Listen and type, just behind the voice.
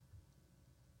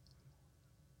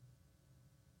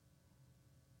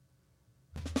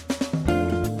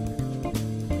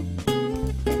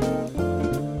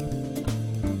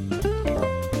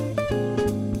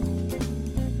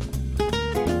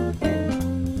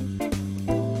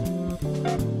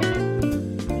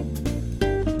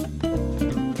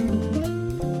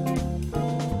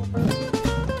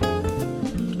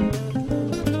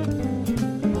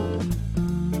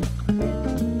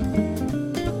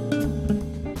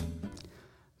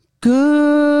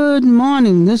Good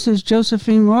morning. This is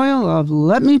Josephine Royal of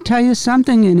Let Me Tell You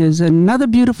Something. It is another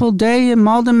beautiful day in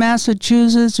Malden,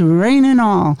 Massachusetts, rain and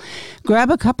all.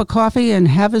 Grab a cup of coffee and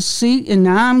have a seat, and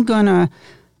I'm going to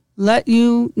let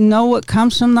you know what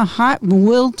comes from the heart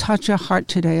will touch your heart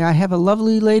today. I have a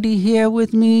lovely lady here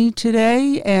with me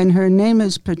today, and her name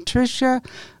is Patricia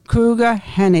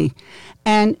Kruger-Henne.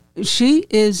 And she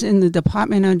is in the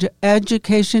Department of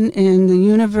Education in the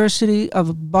University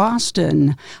of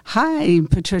Boston. Hi,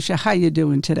 Patricia. How you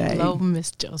doing today? Hello,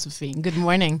 Miss Josephine. Good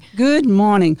morning. Good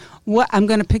morning. I'm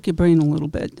going to pick your brain a little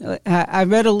bit. I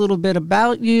read a little bit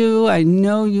about you. I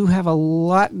know you have a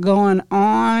lot going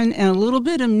on and a little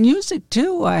bit of music,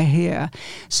 too, I hear.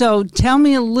 So tell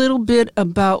me a little bit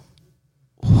about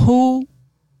who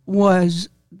was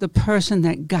the person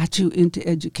that got you into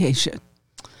education.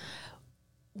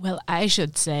 Well, I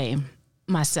should say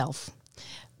myself,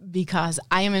 because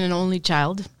I am an only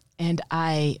child, and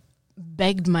I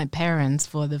begged my parents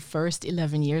for the first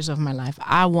 11 years of my life,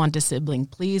 I want a sibling,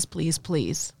 please, please,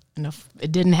 please. And if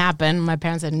it didn't happen, my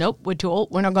parents said, nope, we're too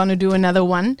old, we're not going to do another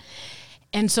one.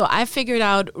 And so I figured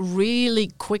out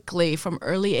really quickly from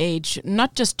early age,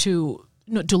 not just to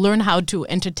learn how to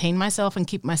entertain myself and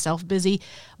keep myself busy,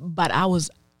 but I was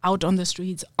out on the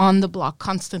streets, on the block,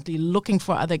 constantly looking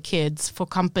for other kids, for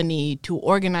company, to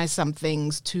organize some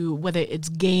things, to whether it's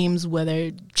games, whether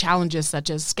challenges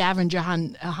such as scavenger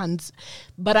hunts.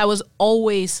 But I was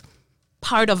always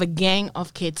part of a gang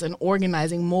of kids and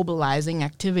organizing, mobilizing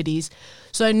activities.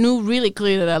 So I knew really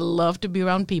clearly that I love to be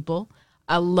around people.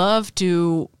 I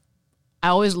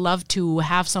always loved to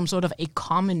have some sort of a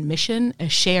common mission, a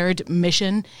shared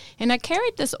mission. And I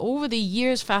carried this over the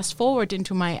years, fast forward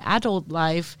into my adult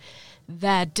life,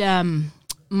 that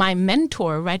my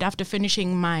mentor, right after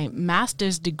finishing my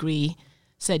master's degree,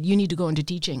 said, you need to go into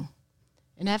teaching.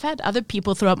 And I've had other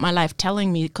people throughout my life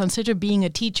telling me, consider being a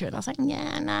teacher. And I was like,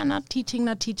 not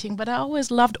teaching. But I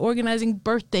always loved organizing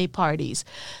birthday parties.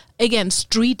 Again,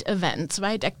 street events,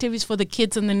 right? Activities for the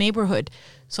kids in the neighborhood.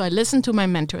 So I listened to my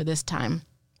mentor this time,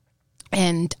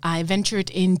 and I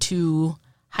ventured into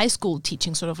high school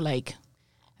teaching, sort of like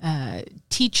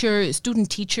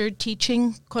student-teacher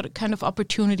teaching kind of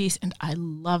opportunities, and I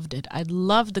loved it. I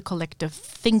loved the collective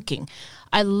thinking.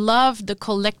 I loved the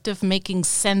collective making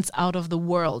sense out of the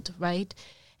world, right?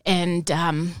 And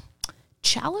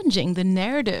challenging the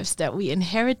narratives that we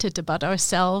inherited about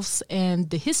ourselves and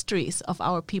the histories of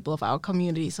our people, of our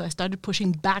community. So I started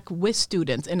pushing back with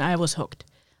students, and I was hooked.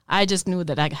 I just knew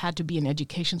that I had to be in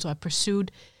education, so I pursued,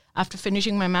 after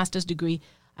finishing my master's degree,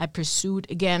 I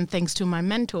pursued, again, thanks to my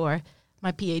mentor,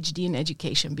 my PhD in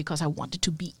education, because I wanted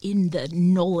to be in the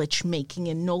knowledge making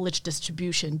and knowledge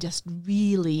distribution, just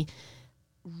really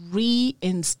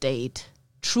reinstate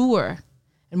truer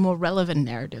and more relevant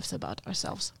narratives about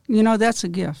ourselves. You know, that's a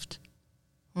gift.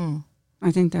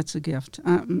 I think that's a gift.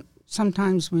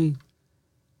 Sometimes we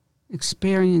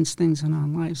experience things in our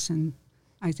lives, and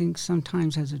I think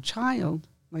sometimes as a child,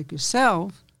 like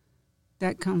yourself,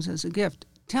 that comes as a gift.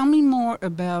 Tell me more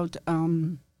about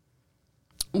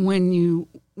when you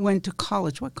went to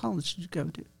college. What college did you go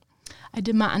to? I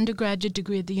did my undergraduate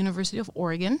degree at the University of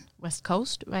Oregon, West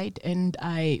Coast, right? And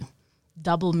I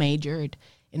double majored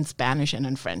in Spanish and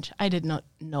in French. I did not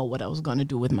know what I was going to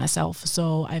do with myself.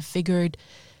 So I figured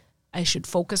I should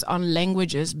focus on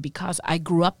languages because I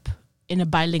grew up in a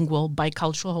bilingual,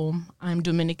 bicultural home. I'm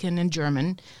Dominican and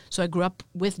German. So I grew up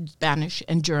with Spanish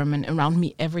and German around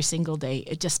me every single day.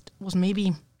 It just was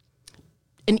maybe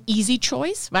an easy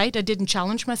choice, right? I didn't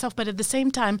challenge myself, but at the same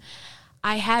time,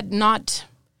 I had not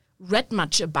read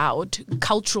much about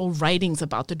cultural writings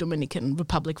about the Dominican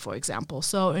Republic, for example.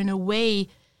 So in a way,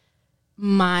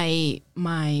 my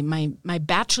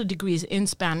bachelor degrees in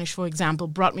Spanish, for example,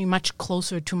 brought me much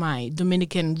closer to my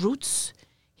Dominican roots,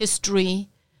 history,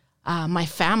 my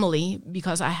family,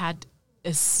 because I had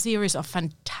a series of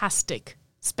fantastic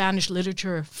Spanish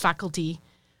literature faculty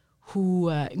who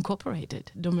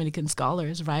incorporated Dominican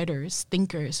scholars, writers,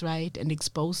 thinkers, right, and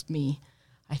exposed me,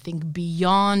 I think,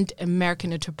 beyond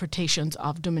American interpretations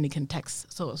of Dominican texts.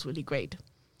 So it was really great.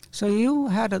 So you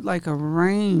had like a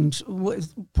range,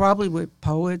 probably with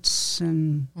poets.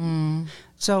 And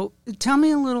so tell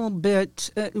me a little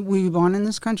bit, were you born in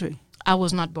this country? I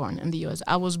was not born in the U.S.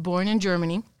 I was born in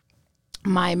Germany.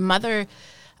 My mother,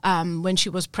 when she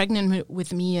was pregnant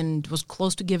with me and was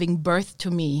close to giving birth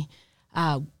to me,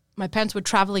 my parents were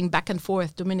traveling back and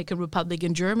forth, Dominican Republic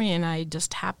and Germany, and I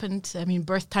just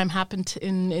birth time happened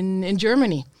in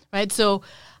Germany, right? So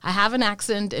I have an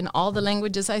accent in all the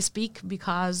languages I speak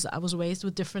because I was raised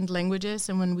with different languages.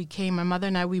 And when we came, my mother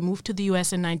and I, we moved to the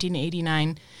U.S. in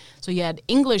 1989. So you add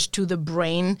English to the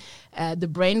brain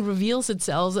reveals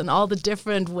itself in all the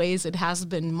different ways it has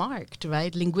been marked,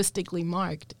 right? Linguistically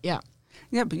marked, yeah.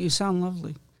 Yeah, but you sound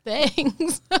lovely.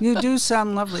 Thanks. You do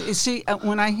sound lovely. You see,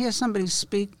 when I hear somebody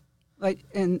speak like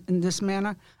in this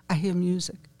manner, I hear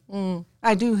music.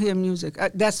 I do hear music.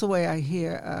 That's the way I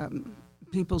hear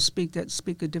people speak that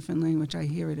speak a different language. I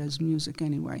hear it as music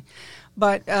anyway.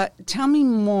 But tell me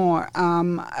more.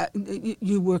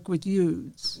 You work with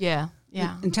youths. Yeah.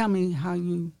 And tell me how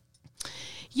you...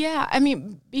 Yeah, I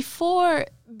mean, before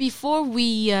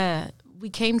we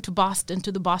came to Boston,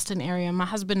 to the Boston area, my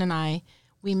husband and I,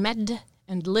 we met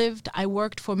and lived. I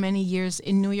worked for many years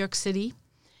in New York City.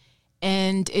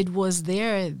 And it was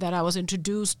there that I was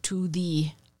introduced to the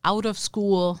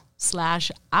out-of-school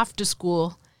 /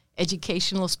 after-school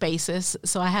educational spaces.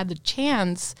 So I had the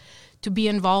chance to be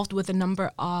involved with a number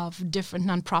of different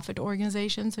nonprofit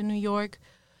organizations in New York.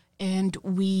 And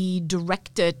we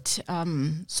directed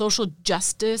social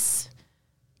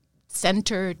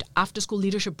justice-centered after-school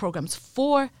leadership programs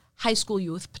for high school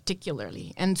youth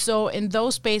particularly. And so in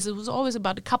those spaces, it was always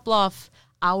about a couple of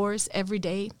hours every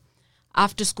day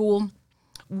after school,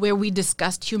 where we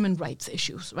discussed human rights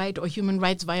issues, right, or human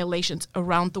rights violations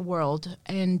around the world.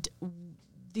 And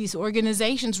these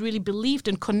organizations really believed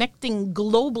in connecting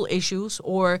global issues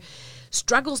or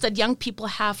struggles that young people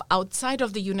have outside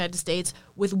of the United States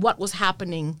with what was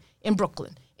happening in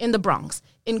Brooklyn, in the Bronx,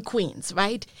 in Queens,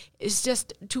 right? It's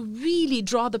just to really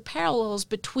draw the parallels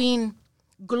between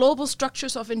global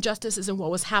structures of injustices and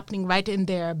what was happening right in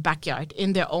their backyard,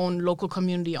 in their own local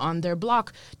community, on their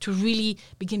block, to really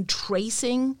begin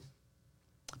tracing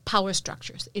power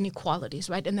structures, inequalities,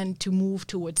 right? And then to move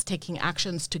towards taking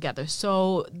actions together.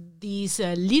 So these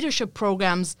leadership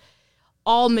programs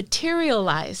all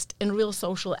materialized in real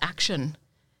social action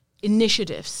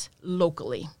initiatives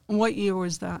locally. What year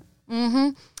was that?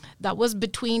 That was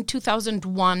between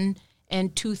 2001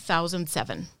 and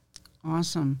 2007.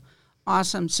 Awesome.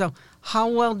 So how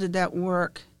well did that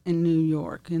work in New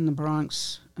York, in the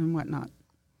Bronx and whatnot?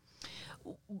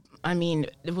 I mean,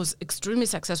 it was extremely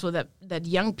successful that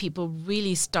young people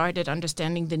really started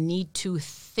understanding the need to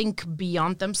think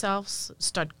beyond themselves,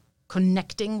 start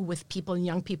connecting with people,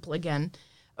 young people again,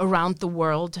 around the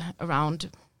world, around,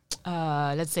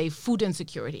 let's say, food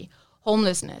insecurity,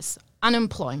 homelessness,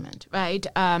 unemployment, right?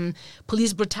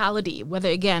 Police brutality, whether,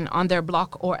 again, on their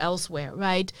block or elsewhere,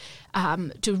 right?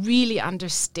 To really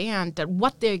understand that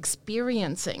what they're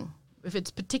experiencing, if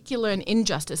it's particular an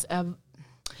injustice,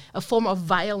 a form of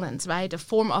violence, right? A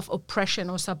form of oppression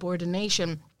or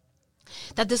subordination,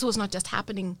 that this was not just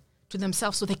happening to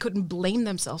themselves, so they couldn't blame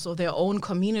themselves or their own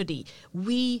community.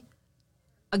 We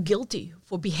are guilty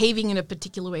for behaving in a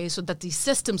particular way so that these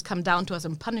systems come down to us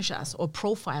and punish us or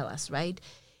profile us, right?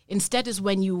 Instead is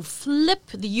when you flip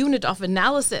the unit of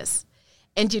analysis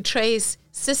and you trace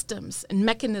systems and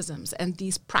mechanisms and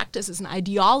these practices and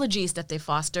ideologies that they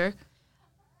foster,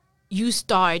 you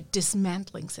start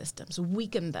dismantling systems,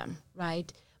 weaken them,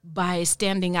 right? By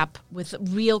standing up with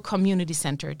real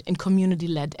community-centered and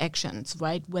community-led actions,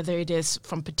 right? Whether it is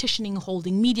from petitioning,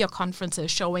 holding media conferences,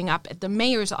 showing up at the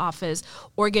mayor's office,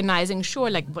 organizing,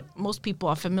 like what most people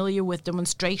are familiar with,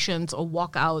 demonstrations or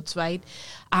walkouts, right?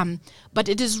 But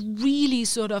it is really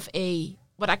sort of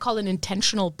what I call an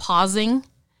intentional pausing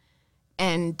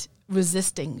and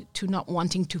resisting to not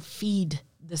wanting to feed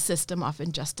the system of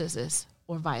injustices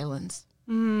or violence.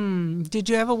 Did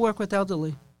you ever work with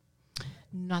elderly?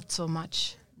 Not so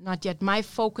much. Not yet. My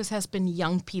focus has been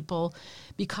young people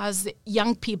because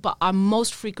young people are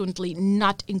most frequently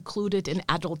not included in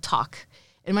adult talk.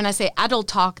 And when I say adult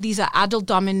talk, these are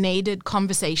adult-dominated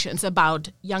conversations about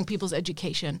young people's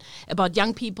education, about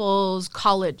young people's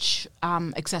college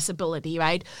accessibility,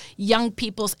 right? Young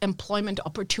people's employment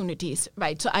opportunities,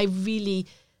 right? So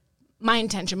my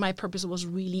intention, my purpose was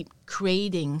really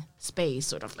creating space,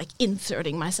 sort of like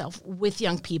inserting myself with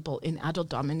young people in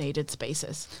adult-dominated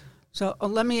spaces. So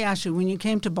let me ask you, when you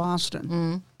came to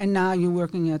Boston, and now you're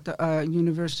working at the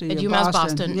University at of UMass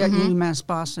Boston. Yeah, UMass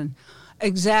Boston.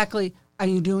 Exactly. Are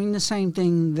you doing the same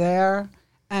thing there?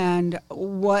 And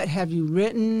what have you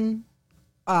written?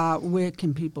 Where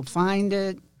can people find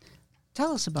it?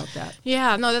 Tell us about that.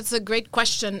 Yeah, no, that's a great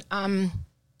question.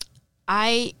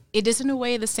 It is in a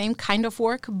way the same kind of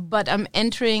work, but I'm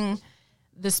entering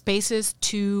the spaces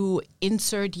to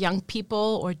insert young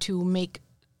people or to make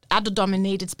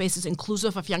adult-dominated spaces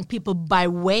inclusive of young people by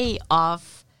way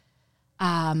of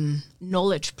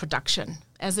knowledge production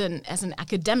as an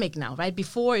academic now, right?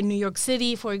 Before in New York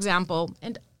City, for example,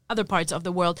 and other parts of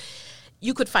the world,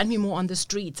 you could find me more on the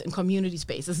streets and community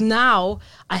spaces. Now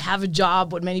I have a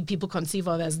job, what many people conceive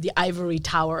of as the ivory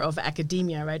tower of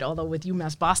academia, right? Although with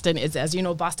UMass Boston, it's, as you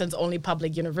know, Boston's only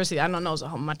public university. I don't know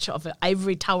how much of an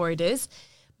ivory tower it is,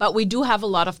 but we do have a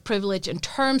lot of privilege in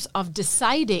terms of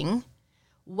deciding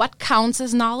what counts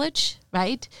as knowledge,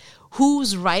 right?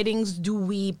 Whose writings do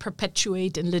we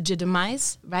perpetuate and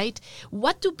legitimize, right?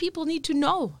 What do people need to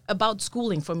know about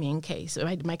schooling for me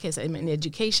right? In my case, I'm in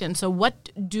education. So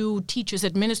what do teachers,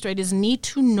 administrators need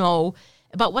to know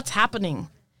about what's happening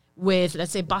with,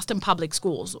 let's say, Boston Public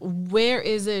Schools? Where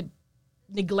is it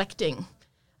neglecting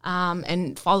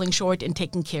and falling short in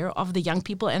taking care of the young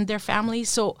people and their families?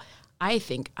 So I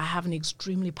think I have an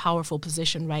extremely powerful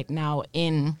position right now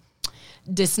in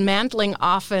dismantling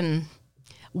often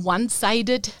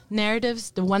one-sided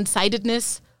narratives, the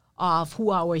one-sidedness of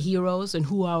who are our heroes and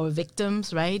who are our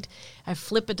victims, right? I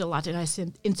flip it a lot and I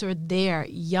insert there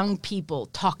young people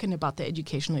talking about their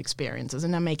educational experiences,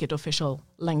 and I make it official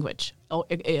language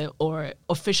or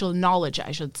official knowledge,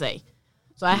 I should say.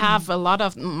 So I have a lot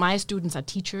of my students are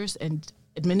teachers and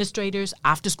administrators,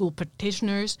 after-school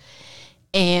practitioners,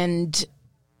 and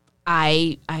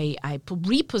I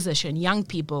reposition young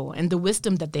people and the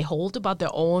wisdom that they hold about their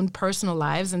own personal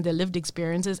lives and their lived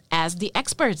experiences as the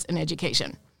experts in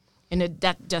education. And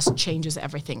that just changes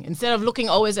everything. Instead of looking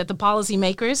always at the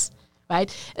policymakers,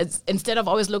 right? Instead of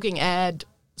always looking at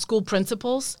school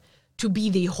principals to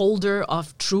be the holder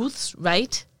of truths,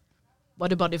 right?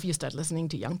 What about if you start listening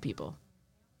to young people?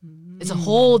 It's a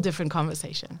whole different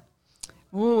conversation.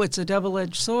 Oh, it's a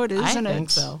double-edged sword, isn't it?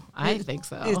 I think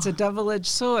so. It's a double-edged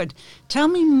sword. Tell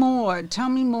me more.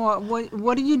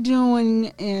 What are you doing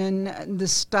in the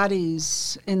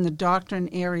studies, in the doctrine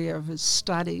area of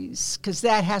studies? Because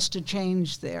that has to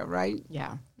change there, right?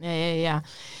 Yeah.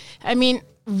 I mean,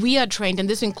 we are trained, and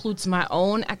this includes my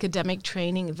own academic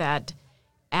training, that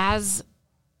as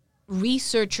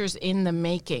researchers in the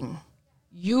making,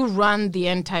 you run the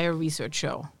entire research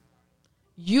show.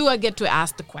 You get to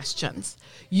ask the questions.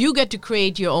 You get to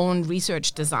create your own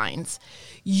research designs.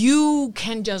 You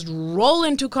can just roll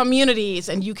into communities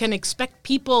and you can expect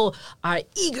people are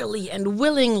eagerly and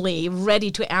willingly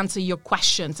ready to answer your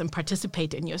questions and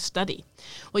participate in your study.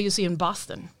 Well, you see in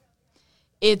Boston,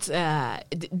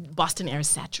 Boston air is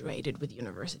saturated with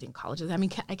universities and colleges. I mean,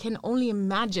 I can only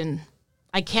imagine,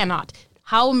 I cannot,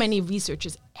 how many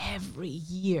researchers every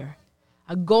year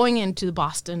are going into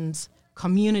Boston's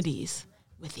communities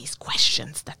with these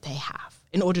questions that they have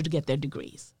in order to get their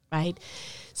degrees, right?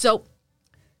 So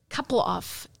couple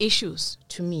of issues,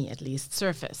 to me at least,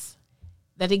 surface.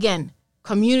 That again,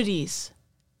 communities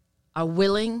are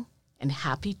willing and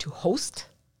happy to host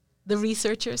the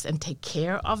researchers and take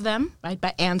care of them, right,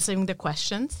 by answering the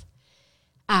questions.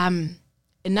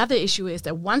 Another issue is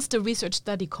that once the research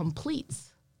study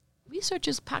completes,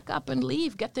 researchers pack up and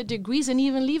leave, get their degrees, and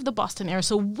even leave the Boston area.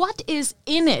 So what is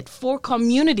in it for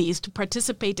communities to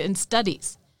participate in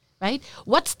studies, right?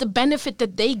 What's the benefit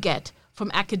that they get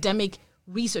from academic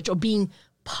research or being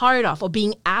part of or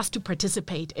being asked to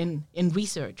participate in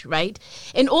research, right?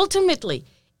 And ultimately,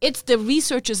 it's the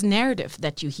researcher's narrative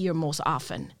that you hear most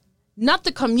often, not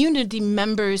the community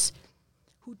members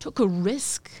who took a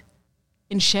risk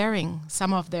in sharing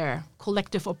some of their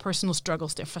collective or personal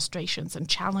struggles, their frustrations and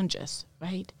challenges,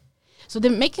 right? So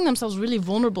they're making themselves really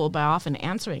vulnerable by often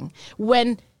answering.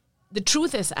 When the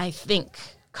truth is, I think,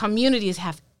 communities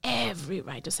have every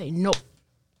right to say, no,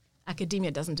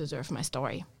 academia doesn't deserve my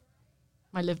story,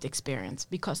 my lived experience,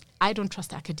 because I don't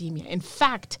trust academia. In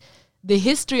fact, the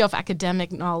history of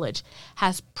academic knowledge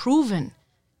has proven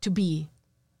to be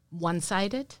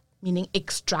one-sided, meaning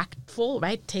extractful,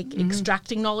 right?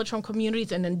 Extracting knowledge from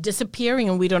communities and then disappearing,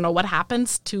 and we don't know what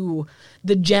happens to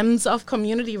the gems of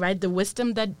community, right? The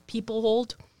wisdom that people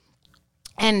hold.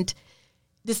 And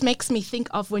this makes me think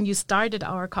of when you started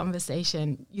our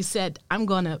conversation, you said, I'm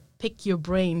going to pick your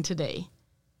brain today.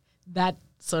 That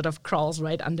sort of crawls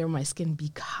right under my skin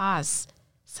because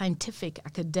scientific,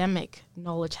 academic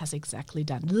knowledge has exactly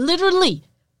done. Literally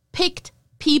picked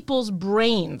people's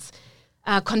brains.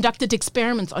 Conducted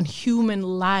experiments on human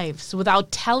lives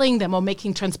without telling them or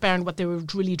making transparent what they were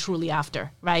really, truly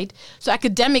after, right? So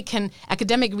academic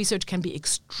research can be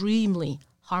extremely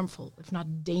harmful, if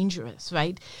not dangerous,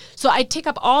 right? So I take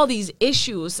up all these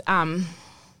issues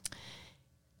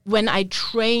when I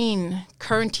train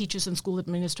current teachers and school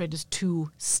administrators to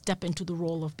step into the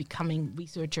role of becoming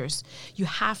researchers. You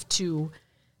have to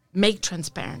make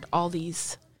transparent all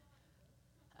these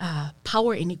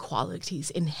power inequalities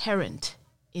inherent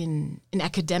in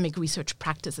academic research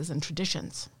practices and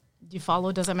traditions. Do you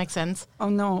follow? Does that make sense? Oh,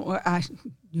 no,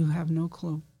 you have no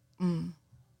clue.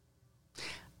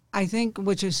 I think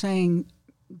what you're saying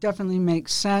definitely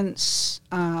makes sense.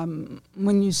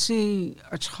 When you see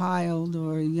a child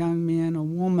or a young man or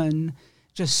woman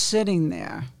just sitting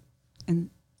there in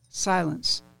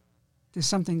silence, there's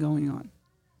something going on.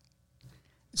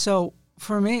 So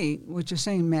for me, what you're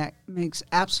saying, Mac, makes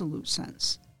absolute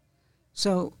sense.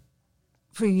 So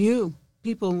for you,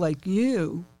 people like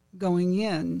you going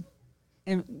in,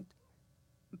 and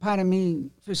pardon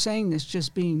me for saying this,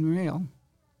 just being real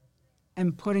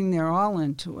and putting their all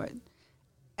into it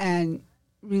and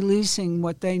releasing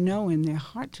what they know in their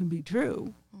heart to be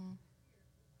true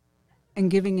and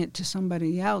giving it to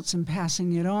somebody else and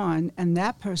passing it on, and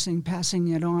that person passing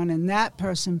it on, and that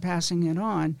person passing it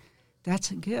on,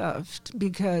 that's a gift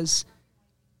because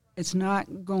it's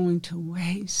not going to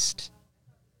waste.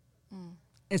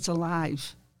 It's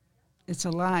alive. It's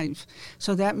alive.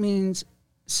 So that means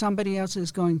somebody else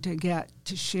is going to get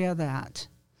to share that.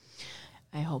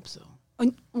 I hope so.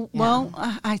 Well,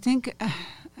 I think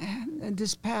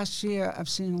this past year I've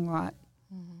seen a lot.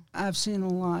 I've seen a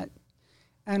lot.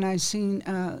 And I've seen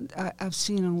a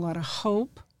lot of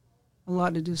hope, a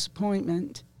lot of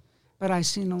disappointment, but I've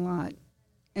seen a lot.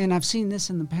 And I've seen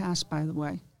this in the past, by the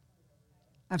way.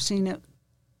 I've seen it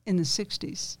in the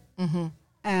 60s.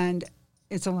 And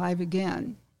it's alive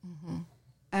again.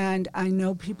 And I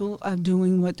know people are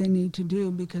doing what they need to do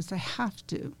because they have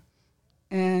to.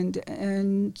 And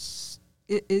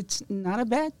it's not a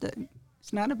bad thing.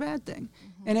 It's not a bad thing.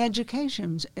 And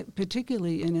education,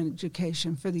 particularly in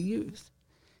education for the youth.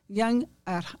 Young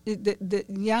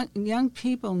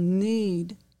people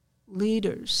need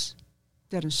leaders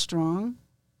that are strong,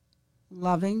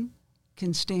 loving,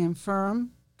 can stand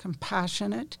firm,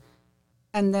 compassionate,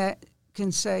 and that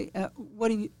can say, where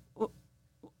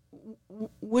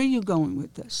are you going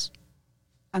with this?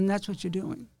 And that's what you're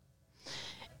doing.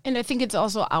 And I think it's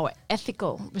also our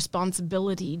ethical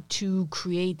responsibility to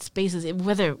create spaces,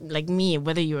 whether, like me,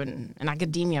 whether you're in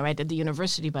academia, right, at the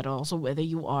university, but also whether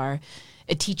you are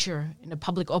a teacher in a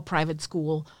public or private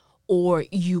school, or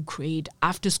you create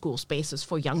after-school spaces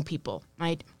for young people,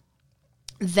 right,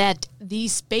 that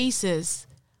these spaces,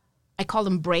 I call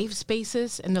them brave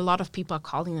spaces, and a lot of people are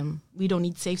calling them, we don't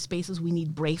need safe spaces, we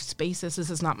need brave spaces.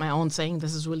 This is not my own saying.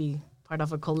 This is really part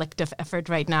of a collective effort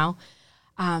right now.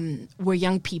 Where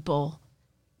young people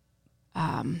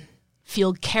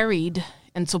feel carried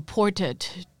and supported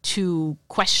to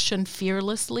question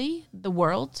fearlessly the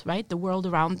world, right, the world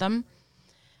around them,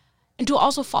 and to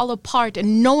also fall apart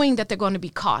and knowing that they're going to be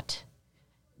caught,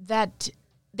 that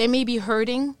they may be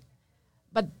hurting,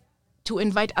 but to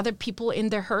invite other people in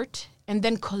their hurt and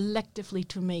then collectively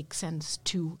to make sense,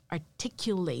 to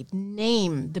articulate,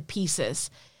 name the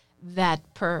pieces that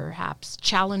perhaps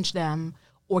challenge them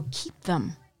or keep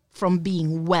them from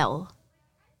being well,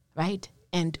 right,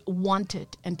 and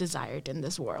wanted and desired in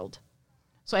this world.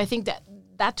 So I think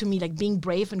that to me, like being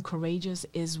brave and courageous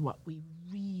is what we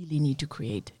really need to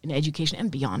create in education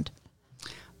and beyond.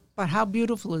 But how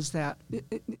beautiful is that?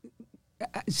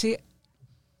 See,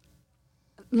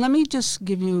 let me just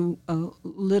give you a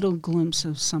little glimpse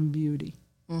of some beauty.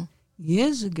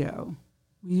 Years ago,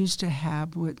 we used to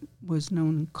have what was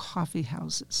known coffee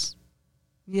houses.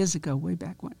 Years ago, way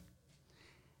back when,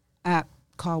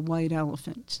 called White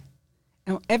Elephant.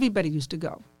 And everybody used to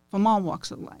go from all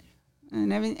walks of life.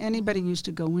 And anybody used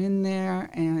to go in there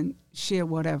and share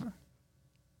whatever.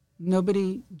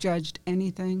 Nobody judged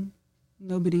anything.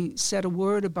 Nobody said a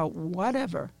word about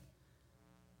whatever.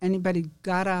 Anybody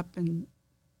got up and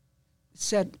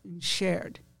said and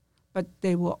shared. But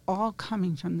they were all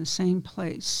coming from the same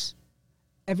place.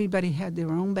 Everybody had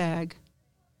their own bag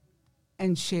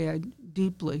and shared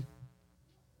deeply.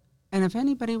 And if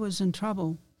anybody was in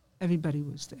trouble, everybody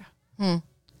was there.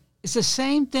 It's the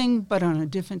same thing, but on a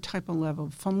different type of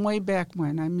level from way back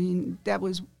when. I mean, that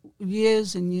was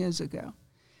years and years ago.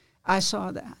 I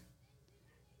saw that.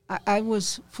 I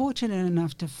was fortunate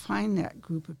enough to find that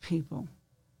group of people,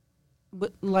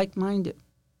 like-minded.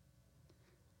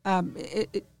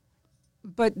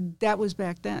 But that was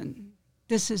back then.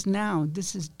 This is now.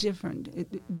 This is different.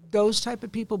 Those type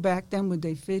of people back then, would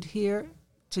they fit here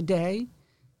today?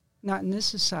 Not in this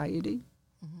society.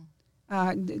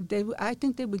 I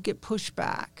think they would get pushed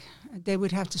back. They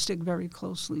would have to stick very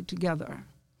closely together.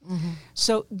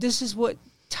 So this is what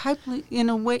in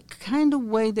a way, kind of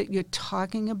way that you're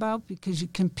talking about, because you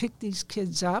can pick these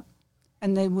kids up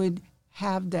and they would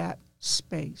have that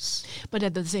space. But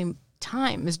at the same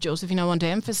time, Ms. Josephine, I want to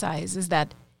emphasize is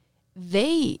that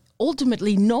they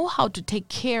ultimately know how to take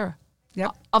care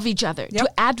Yep. of each other, Yep.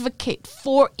 to advocate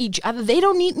for each other. They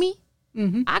don't need me.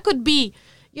 I could be,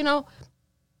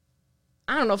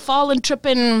 I don't know, falling,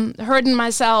 tripping, hurting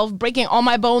myself, breaking all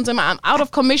my bones, and I'm out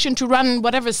of commission to run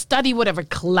whatever study, whatever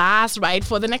class, right,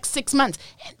 for the next 6 months.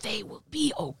 And they will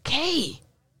be okay.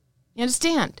 You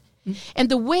understand? And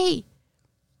the way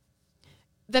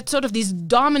that sort of these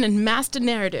dominant master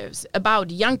narratives about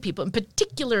young people, and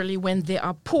particularly when they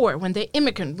are poor, when they're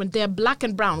immigrant, when they're black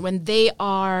and brown, when they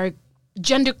are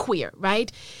genderqueer,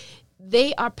 right?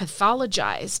 They are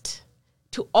pathologized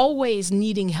to always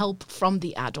needing help from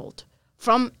the adult,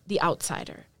 from the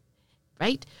outsider,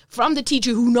 right? From the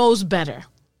teacher who knows better,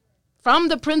 from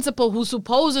the principal who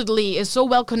supposedly is so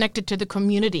well connected to the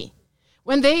community,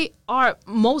 when they are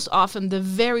most often the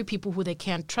very people who they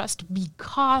can't trust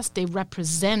because they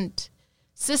represent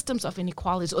systems of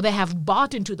inequalities, or they have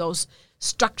bought into those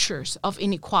structures of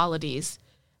inequalities,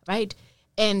 right?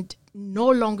 And no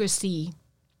longer see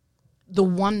the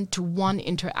one-to-one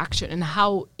interaction and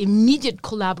how immediate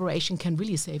collaboration can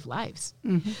really save lives.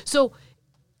 So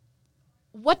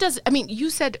you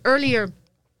said earlier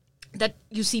that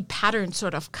you see patterns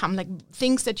sort of come, like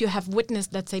things that you have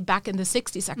witnessed, let's say back in the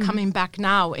 60s, are coming back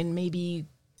now in maybe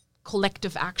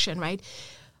collective action, right?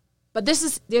 But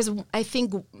there's, I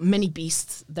think, many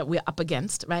beasts that we're up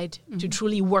against, right, to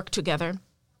truly work together.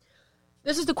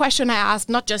 This is the question I ask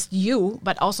not just you,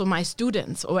 but also my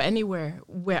students or anywhere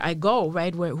where I go,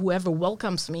 right, where whoever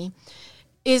welcomes me,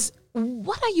 is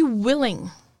what are you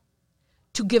willing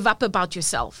to give up about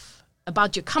yourself,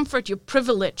 about your comfort, your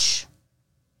privilege,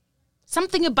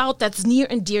 something about that's near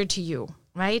and dear to you,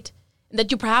 right, that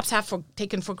you perhaps have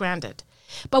taken for granted.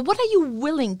 But what are you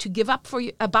willing to give up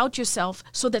about yourself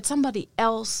so that somebody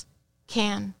else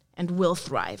can and will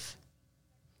thrive,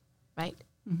 right?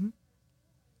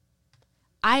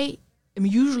 I am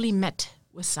usually met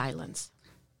with silence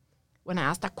when I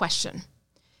ask that question,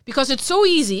 because it's so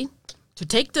easy to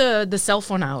take the cell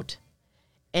phone out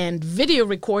and video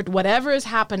record whatever is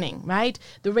happening, right?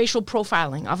 The racial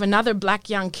profiling of another black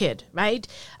young kid, right?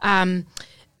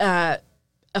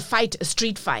 A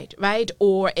street fight, right?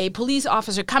 Or a police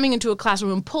officer coming into a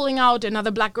classroom and pulling out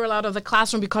another black girl out of the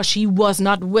classroom because she was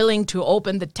not willing to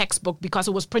open the textbook because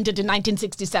it was printed in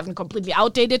 1967, completely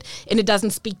outdated, and it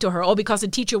doesn't speak to her, or because the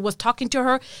teacher was talking to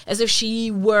her as if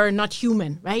she were not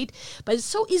human, right? But it's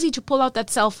so easy to pull out that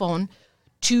cell phone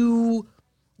to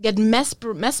get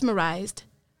mesmerized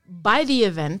by the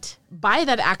event, by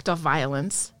that act of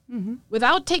violence,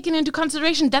 without taking into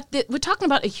consideration that we're talking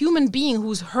about a human being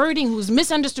who's hurting, who's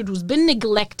misunderstood, who's been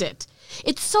neglected.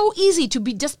 It's so easy to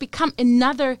just become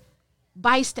another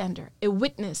bystander, a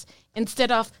witness,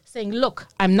 instead of saying, look,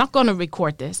 I'm not going to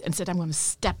record this. Instead, I'm going to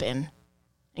step in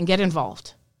and get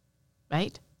involved,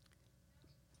 right?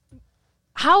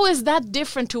 How is that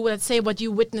different to, let's say, what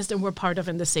you witnessed and were part of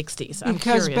in the 60s? I'm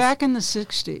because curious. Back in the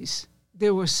 60s,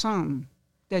 there were some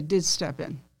that did step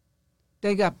in.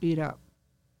 They got beat up,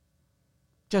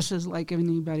 just as like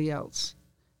anybody else.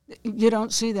 You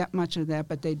don't see that much of that,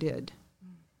 but they did.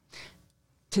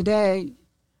 Today,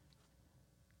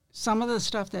 some of the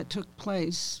stuff that took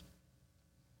place,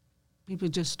 people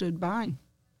just stood by.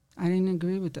 I didn't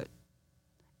agree with it.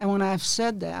 And when I've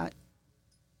said that,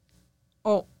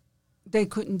 oh, they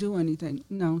couldn't do anything.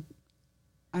 No,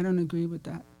 I don't agree with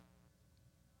that.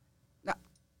 No.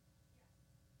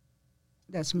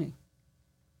 That's me.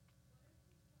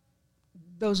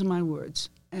 Those are my words.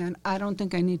 And I don't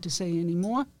think I need to say any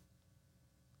more.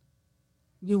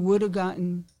 You would have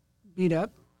gotten beat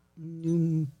up.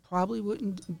 You probably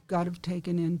wouldn't got have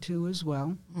taken in too as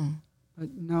well. But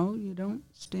no, you don't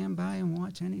stand by and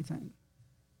watch anything.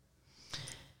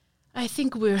 I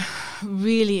think we're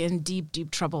really in deep, deep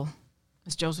trouble,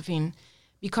 Ms. Josephine,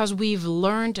 because we've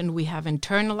learned and we have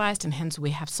internalized, and hence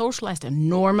we have socialized and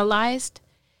normalized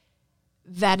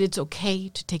that it's okay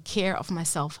to take care of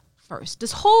myself first.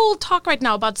 This whole talk right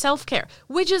now about self-care,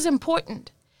 which is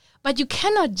important, but you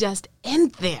cannot just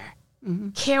end there.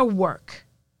 Care work,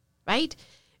 right?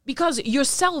 Because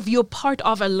yourself, you're part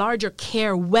of a larger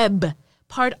care web,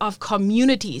 part of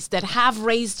communities that have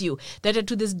raised you, that are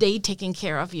to this day taking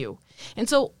care of you. And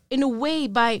so in a way,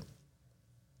 by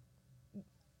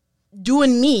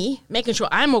doing me, making sure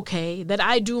I'm okay, that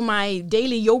I do my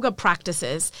daily yoga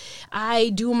practices, I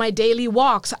do my daily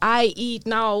walks, I eat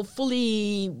now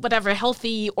fully whatever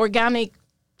healthy organic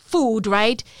food,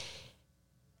 right,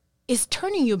 is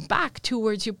turning you back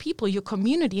towards your people, your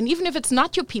community. And even if it's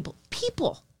not your people,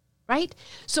 right?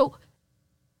 So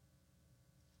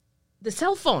the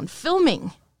cell phone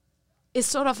filming is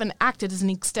sort of an act, it is an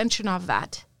extension of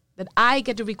that that I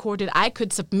get to record it, I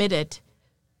could submit it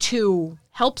to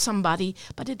help somebody,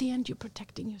 but at the end you're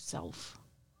protecting yourself,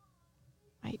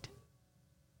 right?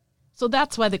 So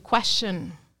that's why the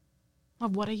question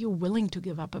of what are you willing to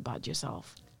give up about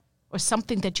yourself, or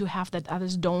something that you have that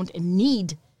others don't and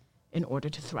need in order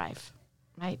to thrive,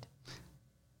 right?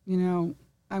 You know,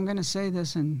 I'm going to say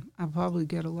this, and I'll probably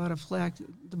get a lot of flack.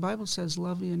 The Bible says,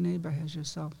 love your neighbor as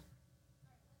yourself.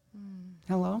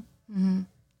 Hello? Mm-hmm.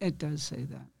 It does say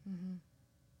that. Mm-hmm.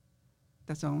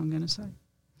 That's all I'm going to say.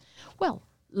 Well,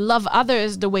 love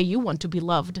others the way you want to be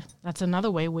loved. That's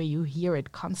another way where you hear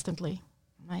it constantly,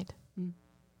 right?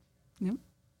 Yep.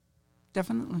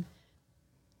 Definitely.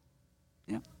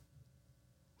 Yep.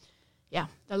 Yeah,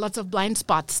 there are lots of blind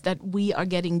spots that we are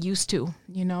getting used to,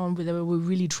 you know, and we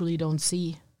really truly don't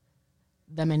see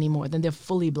them anymore. Then they're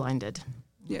fully blinded.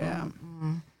 Yeah.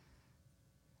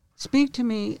 Speak to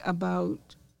me about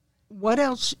what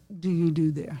else do you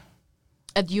do there?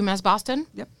 At UMass Boston?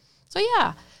 Yep. So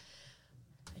yeah,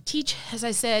 I teach, as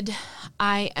I said.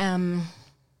 I am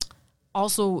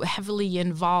also heavily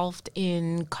involved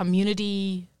in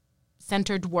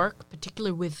community-centered work,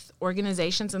 particularly with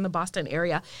organizations in the Boston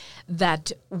area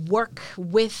that work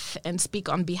with and speak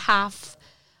on behalf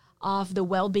of the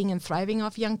well-being and thriving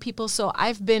of young people. So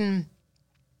I've been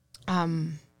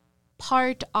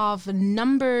part of a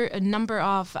number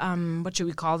of what should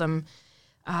we call them?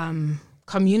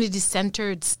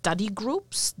 Community-centered study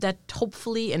groups that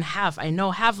hopefully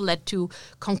have led to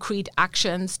concrete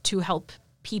actions to help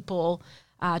people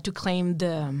to claim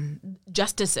the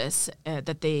justices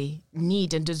that they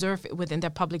need and deserve within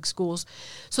their public schools.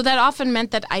 So that often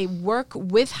meant that I work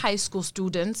with high school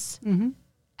students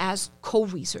as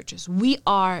co-researchers. We're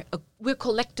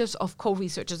collectives of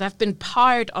co-researchers. I've been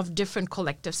part of different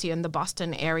collectives here in the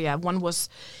Boston area. One was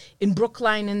in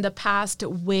Brookline in the past,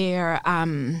 where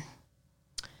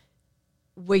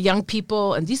young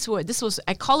people, and this was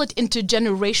I call it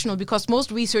intergenerational, because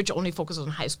most research only focuses on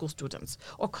high school students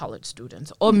or college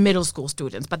students or middle school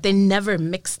students, but they never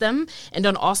mix them, and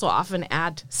then also often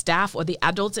add staff or the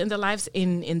adults in their lives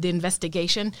in the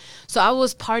investigation. So I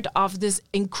was part of this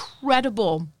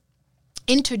incredible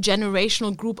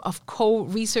intergenerational group of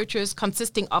co-researchers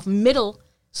consisting of middle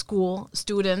school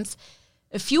students,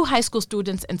 a few high school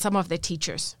students, and some of their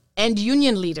teachers and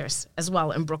union leaders as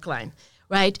well in Brookline.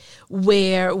 Right,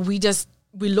 where we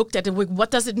looked at it.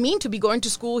 What does it mean to be going to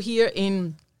school here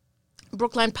in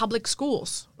Brookline Public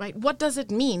Schools? Right, what does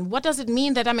it mean? What does it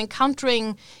mean that I'm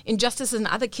encountering injustices and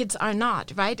other kids are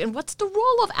not? Right, and what's the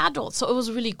role of adults? So it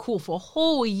was really cool for a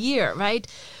whole year. Right,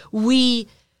 we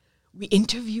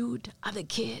interviewed other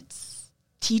kids,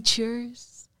 teachers,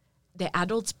 their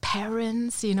adults'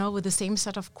 parents, you know, with the same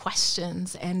set of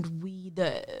questions, and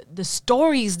the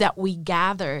stories that we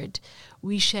gathered,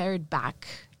 we shared back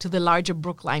to the larger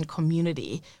Brookline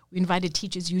community. We invited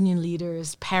teachers, union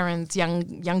leaders, parents,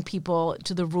 young people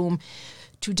to the room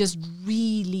to just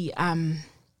really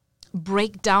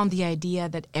break down the idea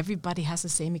that everybody has the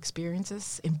same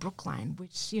experiences in Brookline,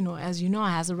 which, you know, as you know,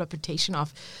 has a reputation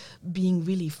of being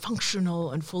really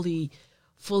functional and fully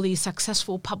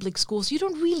successful public schools. You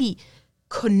don't really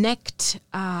connect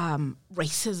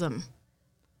racism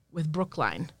with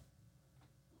Brookline.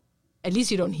 At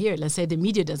least you don't hear it. Let's say the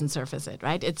media doesn't surface it,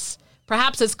 right?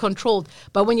 Perhaps it's controlled,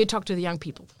 but when you talk to the young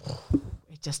people,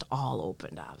 it just all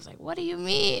opened up. I was like, what do you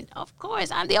mean? Of course,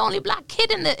 I'm the only black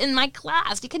kid in my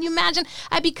class. Can you imagine?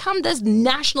 I become this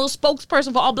national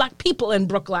spokesperson for all black people in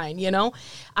Brookline, you know?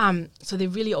 So they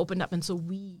really opened up, and so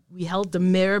we held the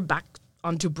mirror back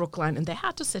onto Brookline, and they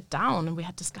had to sit down, and we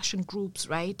had discussion groups,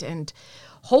 right? And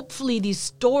hopefully these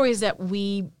stories that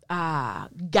we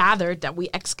gathered, that we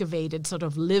excavated, sort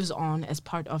of lives on as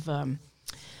part of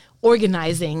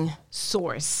organizing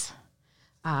source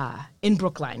in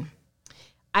Brookline.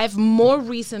 I've more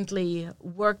recently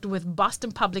worked with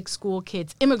Boston Public School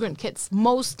kids, immigrant kids,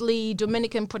 mostly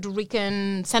Dominican, Puerto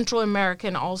Rican, Central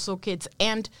American also kids,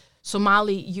 and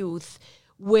Somali youth,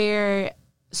 where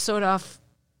sort of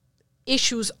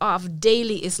issues of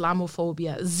daily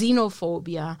Islamophobia,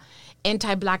 xenophobia,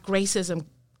 anti-black racism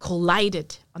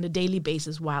collided on a daily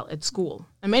basis while at school.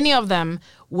 And many of them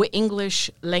were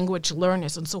English language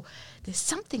learners. And so there's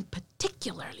something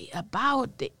particularly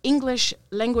about the English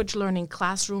language learning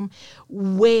classroom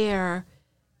where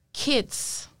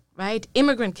kids, right,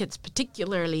 immigrant kids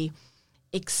particularly,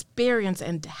 experience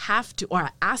and have to, or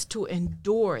are asked to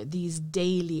endure these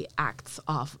daily acts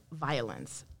of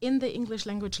violence in the English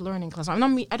language learning classroom.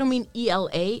 I don't mean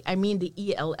ELA, I mean the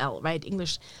ELL, right?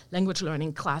 English language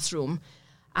learning classroom.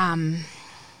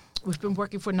 We've been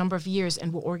working for a number of years,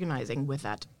 and we're organizing with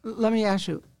that. Let me ask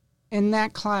you, in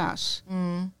that class,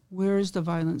 Where is the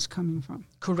violence coming from?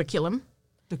 Curriculum.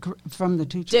 From the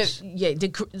teachers?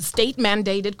 The state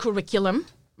mandated curriculum,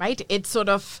 right? It's sort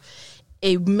of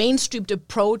a mainstreamed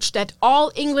approach that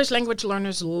all English language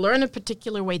learners learn a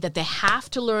particular way, that they have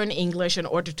to learn English in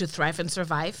order to thrive and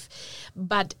survive.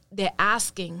 But the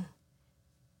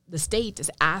state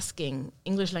is asking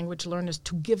English language learners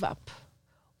to give up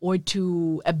or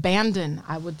to abandon,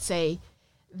 I would say,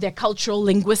 their cultural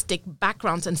linguistic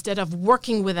backgrounds instead of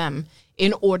working with them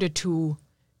in order to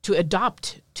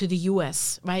adopt to the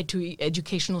US, right, to the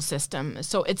educational system.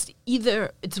 So it's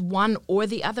one or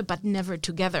the other, but never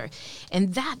together.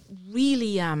 And that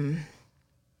really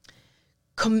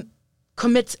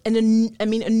commits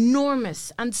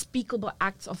enormous, unspeakable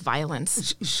acts of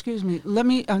violence. Excuse me, let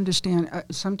me understand.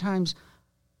 Sometimes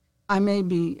I may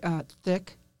be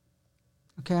thick,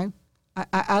 okay?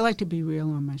 I like to be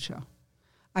real on my show.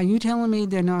 Are you telling me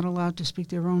they're not allowed to speak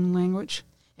their own language?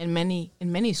 In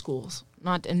many schools,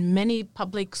 not in many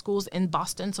public schools in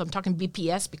Boston. So I'm talking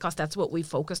BPS because that's what we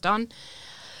focused on.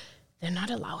 They're not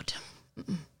allowed.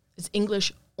 It's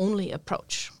English only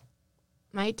approach,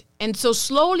 right? And so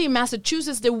slowly in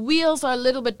Massachusetts, the wheels are a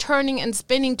little bit turning and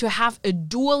spinning to have a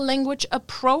dual language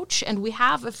approach. And we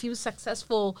have a few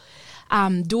successful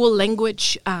dual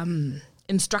language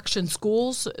instruction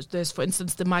schools. There's, for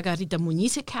instance, the Margarita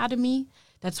Muniz Academy.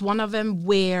 That's one of them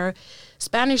where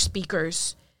Spanish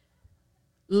speakers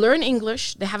learn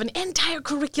English. They have an entire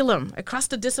curriculum across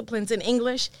the disciplines in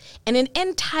English and an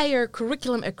entire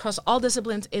curriculum across all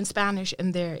disciplines in Spanish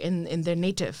in their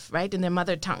native, right, in their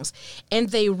mother tongues. And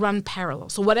they run parallel.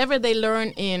 So whatever they learn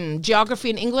in geography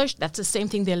in English, that's the same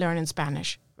thing they learn in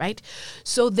Spanish, right?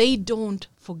 So they don't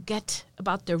forget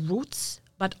about their roots,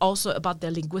 but also about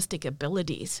their linguistic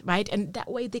abilities, right? And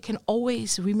that way they can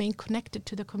always remain connected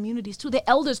to their communities, to their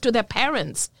elders, to their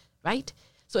parents, right?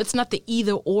 So it's not the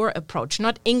either or approach,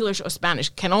 not English or Spanish,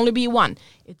 can only be one.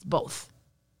 It's both.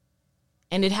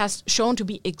 And it has shown to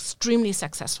be extremely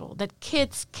successful, that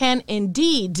kids can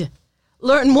indeed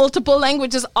learn multiple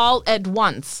languages all at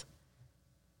once,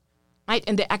 right?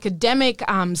 And the academic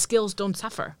skills don't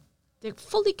suffer. They're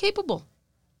fully capable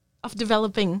of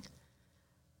developing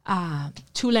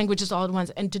two languages all at once.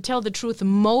 And to tell the truth,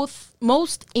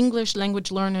 most English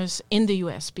language learners in the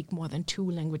US speak more than two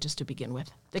languages to begin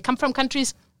with. They come from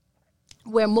countries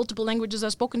where multiple languages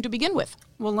are spoken to begin with.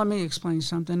 Well, let me explain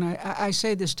something. I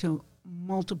say this to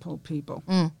multiple people.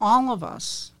 All of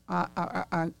us,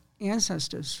 our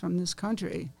ancestors from this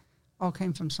country, all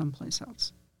came from someplace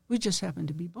else. We just happened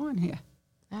to be born here.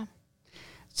 Yeah.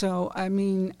 So, I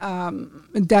mean,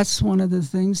 that's one of the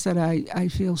things that I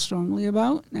feel strongly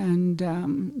about. And,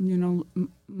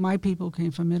 my people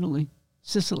came from Italy,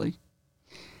 Sicily.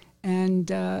 And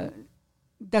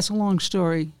that's a long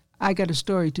story. I got a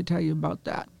story to tell you about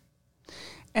that.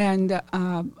 And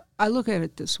I look at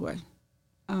it this way.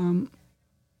 I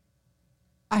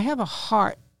have a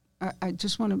heart, I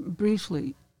just want to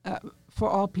briefly, for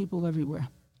all people everywhere.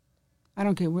 I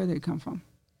don't care where they come from.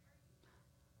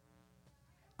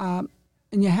 And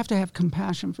you have to have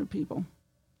compassion for people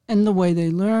and the way they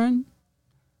learn,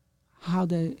 how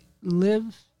they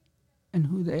live, and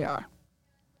who they are.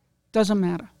 Doesn't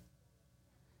matter.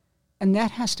 And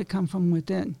that has to come from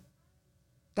within.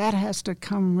 That has to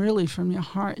come really from your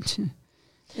heart.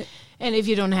 And if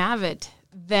you don't have it,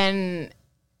 then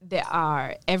there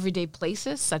are everyday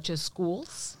places such as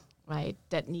schools, right,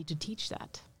 that need to teach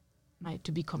that, right,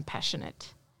 to be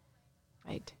compassionate,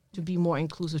 right, to be more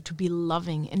inclusive, to be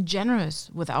loving and generous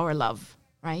with our love,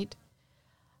 right?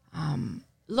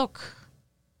 Look,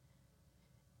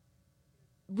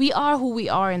 we are who we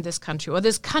are in this country, or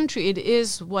this country, it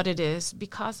is what it is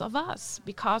because of us,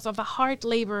 because of the hard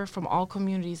labor from all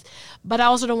communities. But I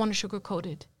also don't want to sugarcoat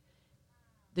it.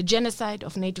 The genocide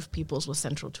of Native peoples was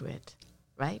central to it,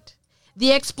 right?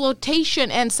 The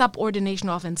exploitation and subordination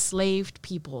of enslaved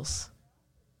peoples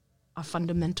are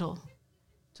fundamental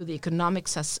to the economic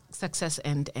success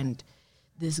and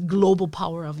this global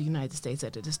power of the United States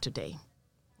that it is today,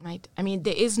 right? I mean,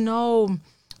 there is no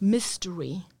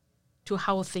mystery to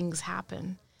how things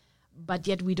happen, but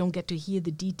yet we don't get to hear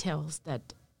the details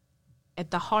that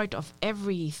at the heart of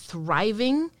every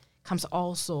thriving comes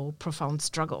also profound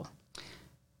struggle.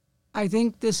 I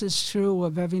think this is true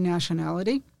of every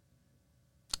nationality,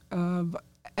 of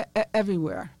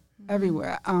everywhere.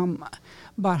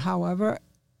 But however,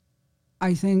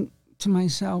 I think to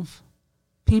myself,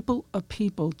 people are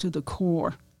people to the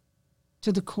core,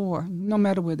 no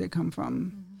matter where they come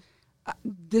from.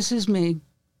 This is me.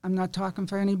 I'm not talking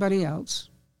for anybody else.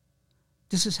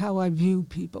 This is how I view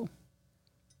people.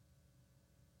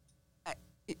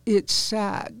 It's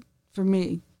sad for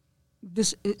me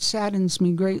it saddens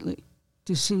me greatly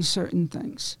to see certain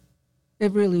things.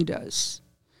 It really does.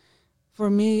 For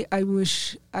me, I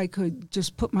wish I could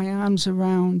just put my arms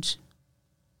around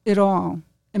it all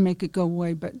and make it go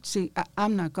away. But see,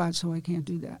 I'm not God, so I can't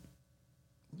do that.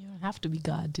 You don't have to be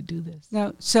God to do this.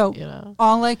 No, so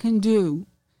all I can do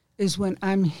is when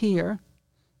I'm here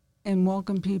and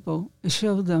welcome people,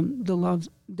 show them the love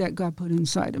that God put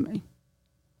inside of me.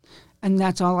 And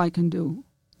that's all I can do.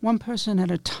 One person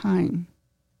at a time.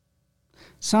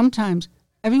 Sometimes,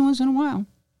 every once in a while,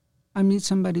 I meet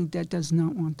somebody that does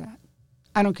not want that.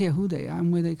 I don't care who they are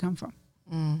and where they come from.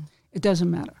 It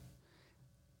doesn't matter.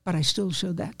 But I still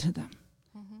show that to them.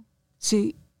 Mm-hmm.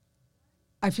 See,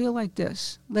 I feel like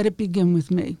this. Let it begin with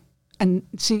me. And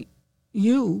see,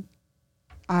 you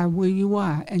are where you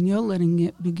are, and you're letting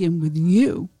it begin with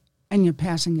you, and you're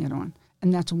passing it on.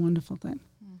 And that's a wonderful thing.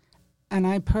 And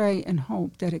I pray and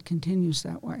hope that it continues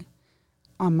that way.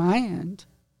 On my end,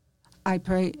 I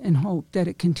pray and hope that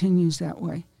it continues that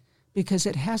way, because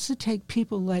it has to take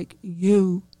people like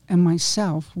you and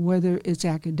myself, whether it's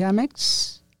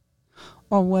academics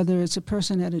or whether it's a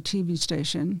person at a TV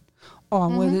station or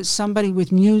whether it's somebody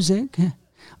with music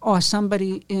or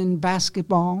somebody in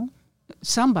basketball,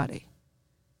 somebody,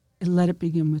 and let it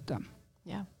begin with them.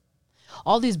 Yeah.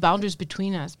 All these boundaries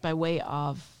between us by way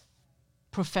of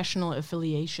professional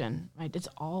affiliation, right? It's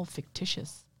all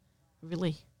fictitious,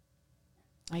 really,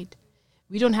 right?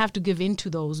 We don't have to give in to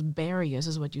those barriers,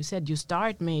 is what you said. You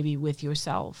start maybe with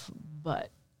yourself, but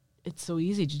it's so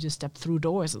easy to just step through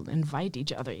doors and invite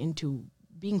each other into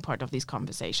being part of these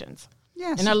conversations.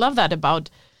 Yes. And I love that about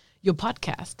your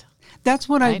podcast. That's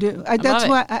what right? I do.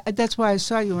 That's why I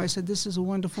saw you. I said, this is a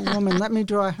wonderful woman. Let me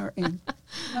draw her in.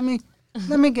 Let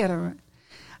me get her in.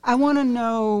 I want to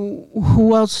know,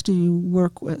 who else do you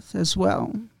work with as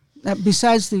well,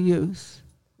 besides the youth?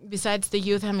 Besides the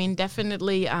youth, I mean,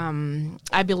 definitely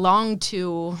I belong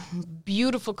to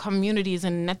beautiful communities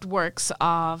and networks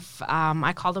of,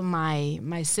 I call them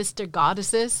my sister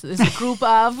goddesses. It's a group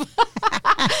of,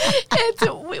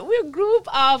 we're a group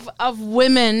of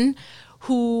women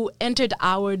who entered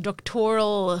our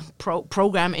doctoral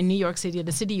program in New York City at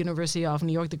the City University of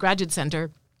New York, the Graduate Center,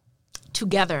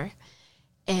 together.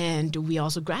 And we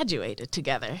also graduated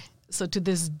together. So to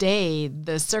this day,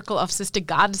 the circle of sister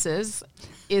goddesses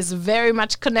is very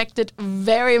much connected,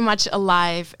 very much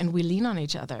alive, and we lean on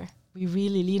each other. We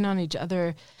really lean on each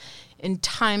other in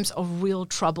times of real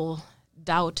trouble,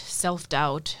 doubt,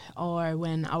 self-doubt, or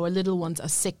when our little ones are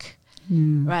sick,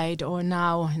 right? Or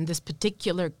now in this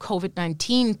particular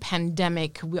COVID-19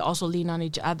 pandemic, we also lean on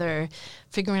each other,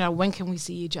 figuring out when can we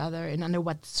see each other and under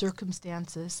what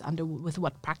circumstances, with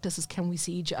what practices can we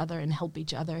see each other and help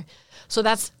each other. So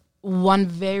that's one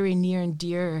very near and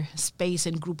dear space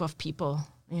and group of people,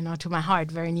 to my heart,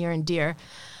 very near and dear.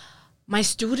 My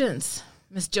students,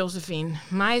 Miss Josephine,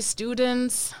 my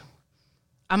students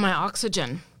are my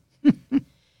oxygen.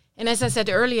 And as I said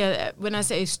earlier, when I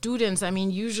say students, I mean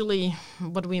usually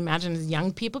what we imagine is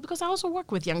young people, because I also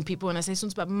work with young people when I say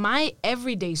students, but my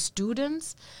everyday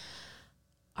students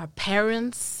are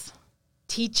parents,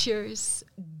 teachers,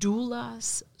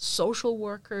 doulas, social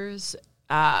workers,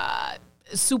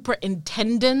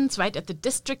 superintendents, right, at the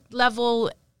district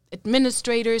level,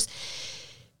 administrators.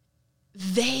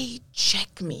 They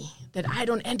check me that I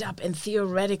don't end up in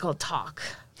theoretical talk,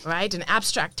 right, and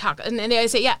abstract talk. And they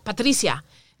say, yeah, Patricia,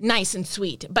 nice and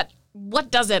sweet, but what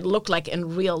does that look like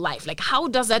in real life? Like, how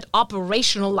does that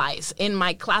operationalize in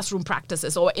my classroom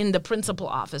practices or in the principal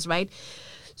office, right?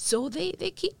 So they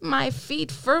keep my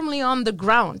feet firmly on the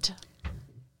ground.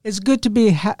 It's good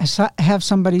to have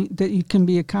somebody that you can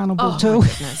be accountable to. My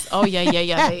goodness. Oh, yeah.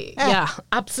 Yeah,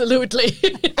 absolutely.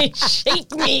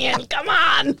 Shake me and come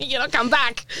on, come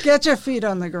back. Get your feet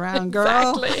on the ground,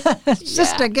 girl. Exactly.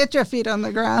 Sister, get your feet on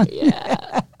the ground.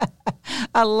 Yeah.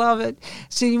 I love it.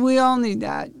 See, we all need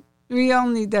that.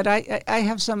 I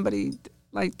have somebody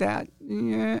like that.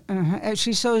 Yeah,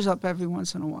 she shows up every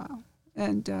once in a while.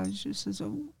 And she says,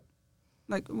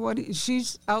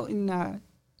 she's out in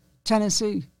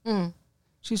Tennessee.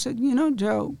 She said,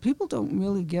 Joe, people don't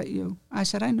really get you. I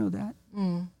said, I know that.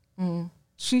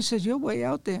 She said, you're way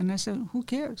out there. And I said, who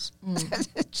cares?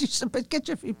 She said, but get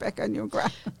your feet back on your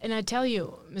ground. And I tell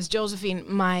you, Ms. Josephine,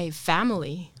 my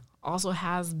family also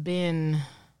has been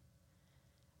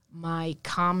my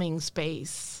calming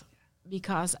space,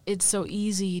 because it's so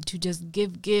easy to just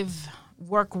give,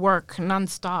 work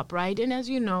nonstop, right? And as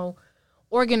you know,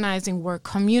 organizing work,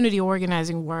 community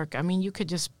organizing work, I mean, you could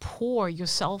just pour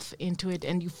yourself into it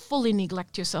and you fully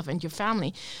neglect yourself and your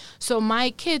family. So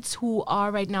my kids, who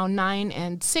are right now 9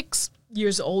 and 6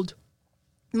 years old,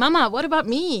 Mama, what about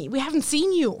me? We haven't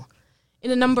seen you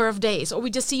in a number of days, or we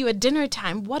just see you at dinner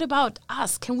time. What about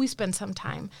us? Can we spend some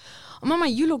time? Oh, Mama,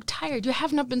 you look tired. You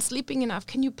have not been sleeping enough.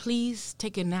 Can you please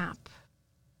take a nap?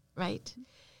 Right?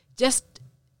 Just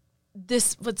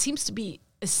this, what seems to be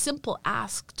a simple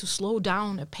ask to slow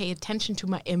down and pay attention to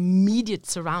my immediate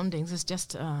surroundings is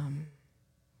just,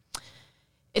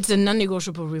 it's a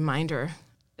non-negotiable reminder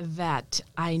that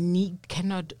I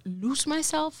cannot lose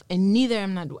myself, and neither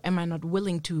am I not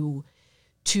willing to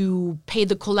pay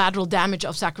the collateral damage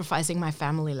of sacrificing my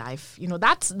family life. You know,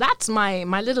 that's my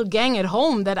little gang at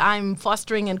home that I'm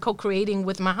fostering and co-creating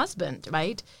with my husband,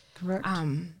 right? Correct.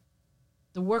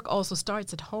 The work also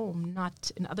starts at home,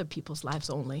 not in other people's lives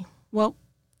only. Well,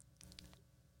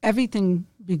 everything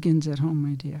begins at home,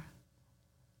 my dear.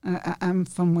 I'm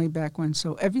from way back when,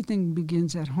 so everything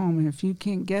begins at home. And if you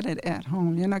can't get it at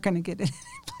home, you're not going to get it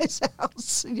anyplace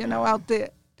else, out there.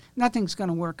 Nothing's going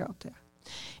to work out there.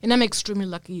 And I'm extremely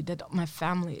lucky that my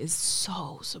family is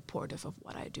so supportive of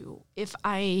what I do. If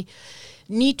I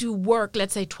need to work,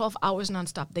 let's say 12 hours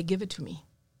nonstop, they give it to me,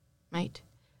 right?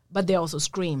 But they also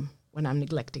scream when I'm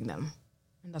neglecting them.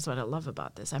 And that's what I love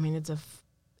about this. I mean, it's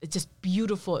just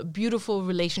beautiful, beautiful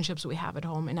relationships we have at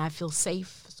home. And I feel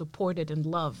safe, supported, and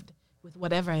loved with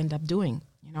whatever I end up doing,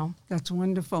 That's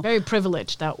wonderful. Very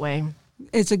privileged that way.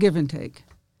 It's a give and take.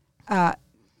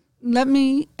 Let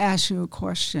me ask you a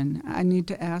question. I need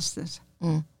to ask this.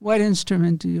 What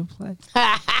instrument do you play?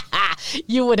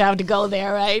 You would have to go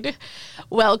there, right?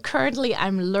 Well, currently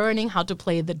I'm learning how to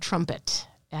play the trumpet.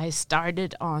 I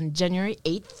started on January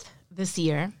 8th this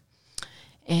year,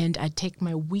 and I take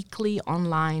my weekly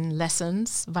online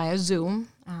lessons via Zoom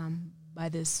by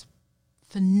this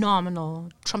phenomenal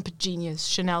trumpet genius,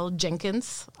 Chanel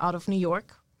Jenkins, out of New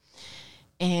York.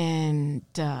 And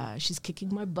she's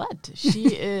kicking my butt. She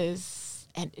is,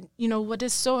 and what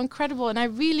is so incredible, and I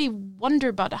really wonder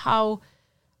about how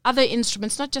other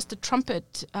instruments, not just the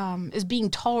trumpet, is being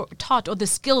taught, or the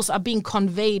skills are being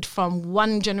conveyed from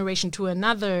one generation to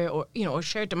another, or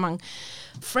shared among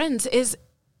friends, is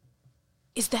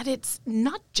that it's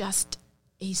not just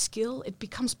a skill, it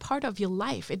becomes part of your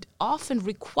life. It often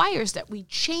requires that we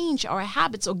change our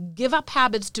habits or give up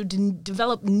habits to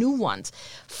develop new ones,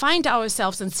 find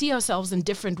ourselves and see ourselves in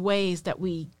different ways that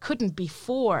we couldn't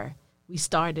before we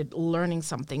started learning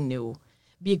something new,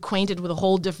 be acquainted with a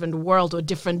whole different world or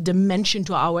different dimension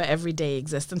to our everyday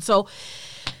existence. So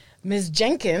Ms.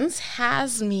 Jenkins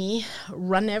has me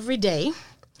run every day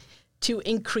to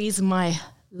increase my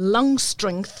lung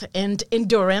strength and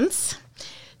endurance,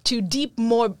 to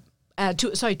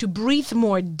breathe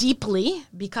more deeply,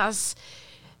 because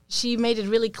she made it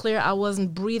really clear I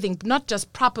wasn't breathing, not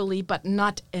just properly, but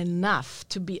not enough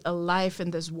to be alive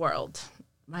in this world,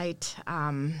 right?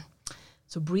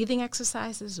 So breathing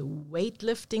exercises,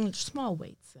 weightlifting, small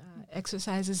weights,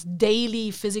 exercises,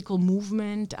 daily physical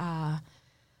movement,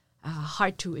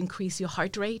 hard to increase your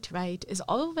heart rate, right, is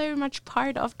all very much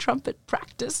part of trumpet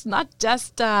practice, not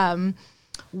just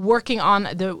working on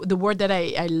the word that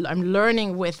I'm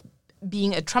learning with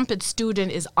being a trumpet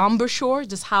student is embouchure,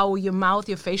 just how your mouth,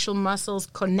 your facial muscles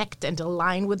connect and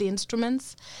align with the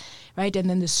instruments, right? And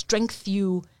then the strength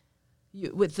you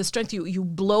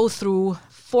blow through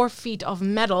 4 feet of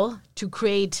metal to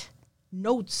create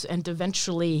notes and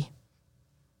eventually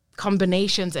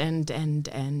combinations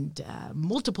and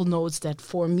multiple notes that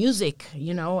form music,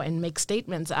 and make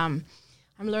statements. I'm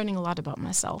learning a lot about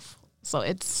myself, so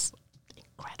it's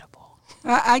incredible.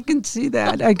 I can see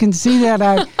that.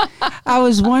 I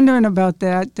was wondering about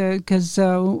that because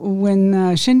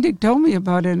when Shindig told me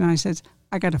about it, and I said,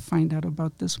 I got to find out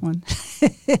about this one.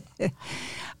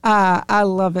 I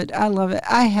love it.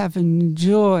 I have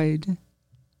enjoyed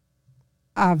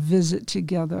our visit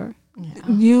together. Yeah.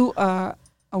 You are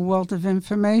a wealth of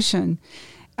information.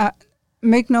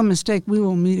 Make no mistake, we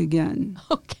will meet again.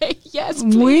 Okay, yes,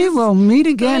 please. We will meet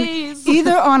again, please.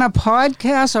 Either on a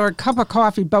podcast or a cup of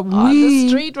coffee, but on the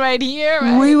street right here.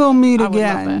 Right? We will meet I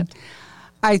again.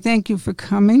 I thank you for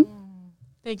coming.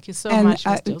 Thank you so much,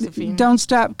 Ms. Josephine. Don't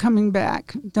stop coming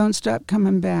back.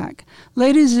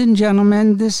 Ladies and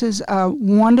gentlemen, this is a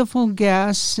wonderful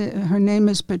guest. Her name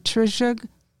is Patricia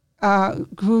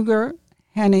Kruger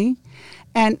Henny.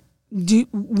 And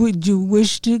would you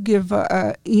wish to give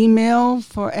an email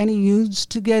for any youths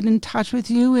to get in touch with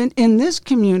you in this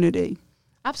community?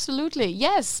 Absolutely,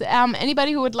 yes.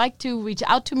 Anybody who would like to reach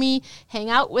out to me, hang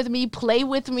out with me, play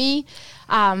with me,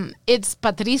 it's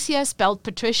Patricia, spelled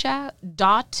Patricia,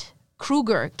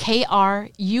 .Kruger, KRUEGER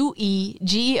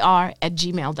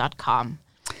 @gmail.com.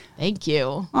 Thank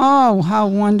you. Oh, how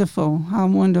wonderful, how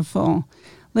wonderful.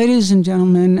 Ladies and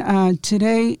gentlemen,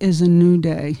 today is a new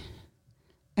day,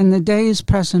 and the day is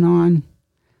pressing on.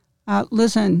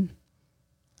 Listen,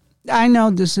 I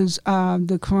know this is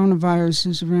the coronavirus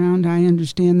is around. I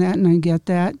understand that, and I get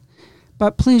that.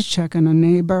 But please check on a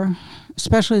neighbor,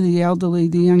 especially the elderly,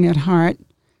 the young at heart.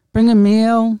 Bring a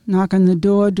meal, knock on the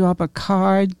door, drop a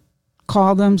card,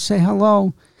 call them, say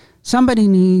hello. Somebody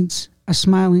needs a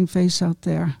smiling face out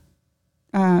there.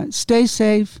 Stay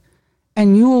safe,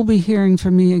 and you will be hearing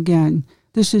from me again.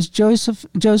 This is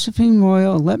Josephine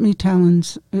Royal. Let me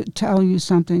tell you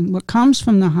something. What comes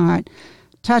from the heart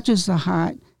touches the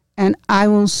heart, and I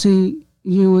will see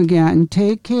you again.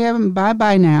 Take care, and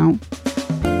bye-bye now.